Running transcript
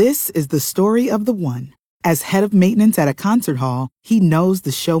This is the story of the one. As head of maintenance at a concert hall, he knows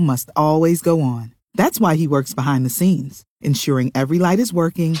the show must always go on. That's why he works behind the scenes, ensuring every light is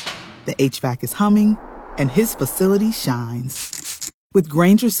working, the HVAC is humming, and his facility shines. With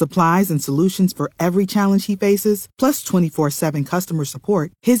Grainger's supplies and solutions for every challenge he faces, plus 24/7 customer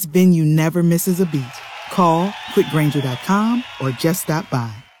support, his venue never misses a beat. Call quickgrainger.com or just stop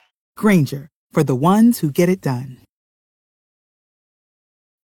by. Grainger, for the ones who get it done.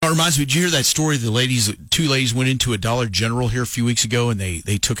 It reminds me, did you hear that story? Two ladies went into a Dollar General here a few weeks ago, and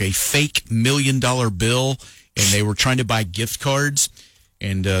they took a fake $1 million bill, and they were trying to buy gift cards.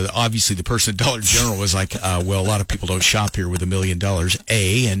 And obviously the person at Dollar General was like, well, a lot of people don't shop here with $1 million,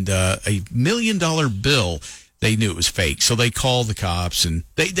 and a $1 million bill, they knew it was fake. So they called the cops, and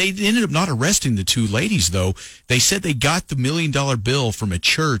they ended up not arresting the two ladies, though. They said they got the $1 million bill from a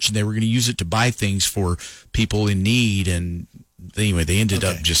church, and they were going to use it to buy things for people in need. And anyway, they ended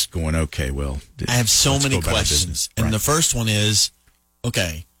up just going, okay, well. I have so many questions. And the first one is,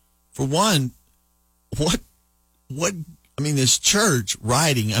 okay, for one, what this church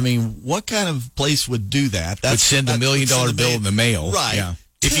writing, what kind of place would do that? Would send a $1 million bill in the mail. Right. Yeah.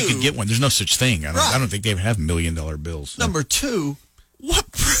 If you could get one. There's no such thing. I don't think they even have $1 million bills. So. Number two,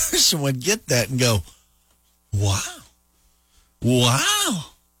 what person would get that and go, wow.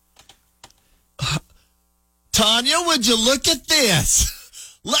 Tanya, would you look at this?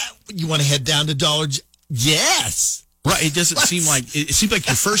 You want to head down to Dollar General? Yes. Right. It doesn't seem like, it seems like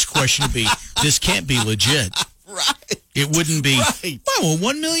your first question would be, this can't be legit. Right. It wouldn't be, well,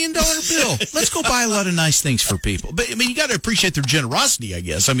 $1 million bill. Let's go buy a lot of nice things for people. But, you got to appreciate their generosity, I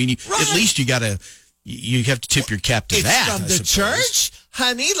guess. At least you have to tip your cap to that. It's from the church?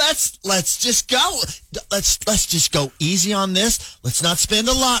 Honey, let's just go. Let's just go easy on this. Let's not spend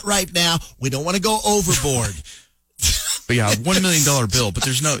a lot right now. We don't want to go overboard. But yeah, $1 million bill, but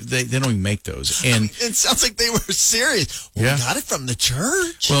there's they don't even make those. And it sounds like they were serious. We got it from the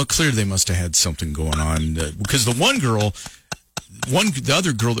church. Well, clearly they must have had something going on because the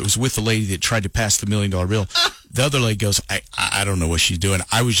other girl that was with the lady that tried to pass the $1 million bill, the other lady goes, I don't know what she's doing.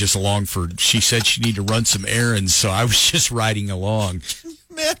 I was just along she said she needed to run some errands, so I was just riding along.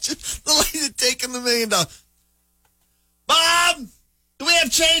 Imagine the lady taking the $1 million. Bob, do we have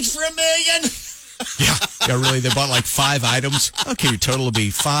change for $1 million? Yeah, really. They bought like 5 items. Okay, your total will be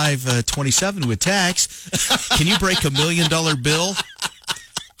 $527 with tax. Can you break $1 million bill?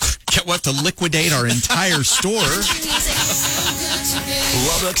 We'll have to liquidate our entire store.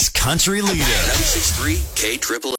 Lubbock's country leader. 96.3 KTRIPL.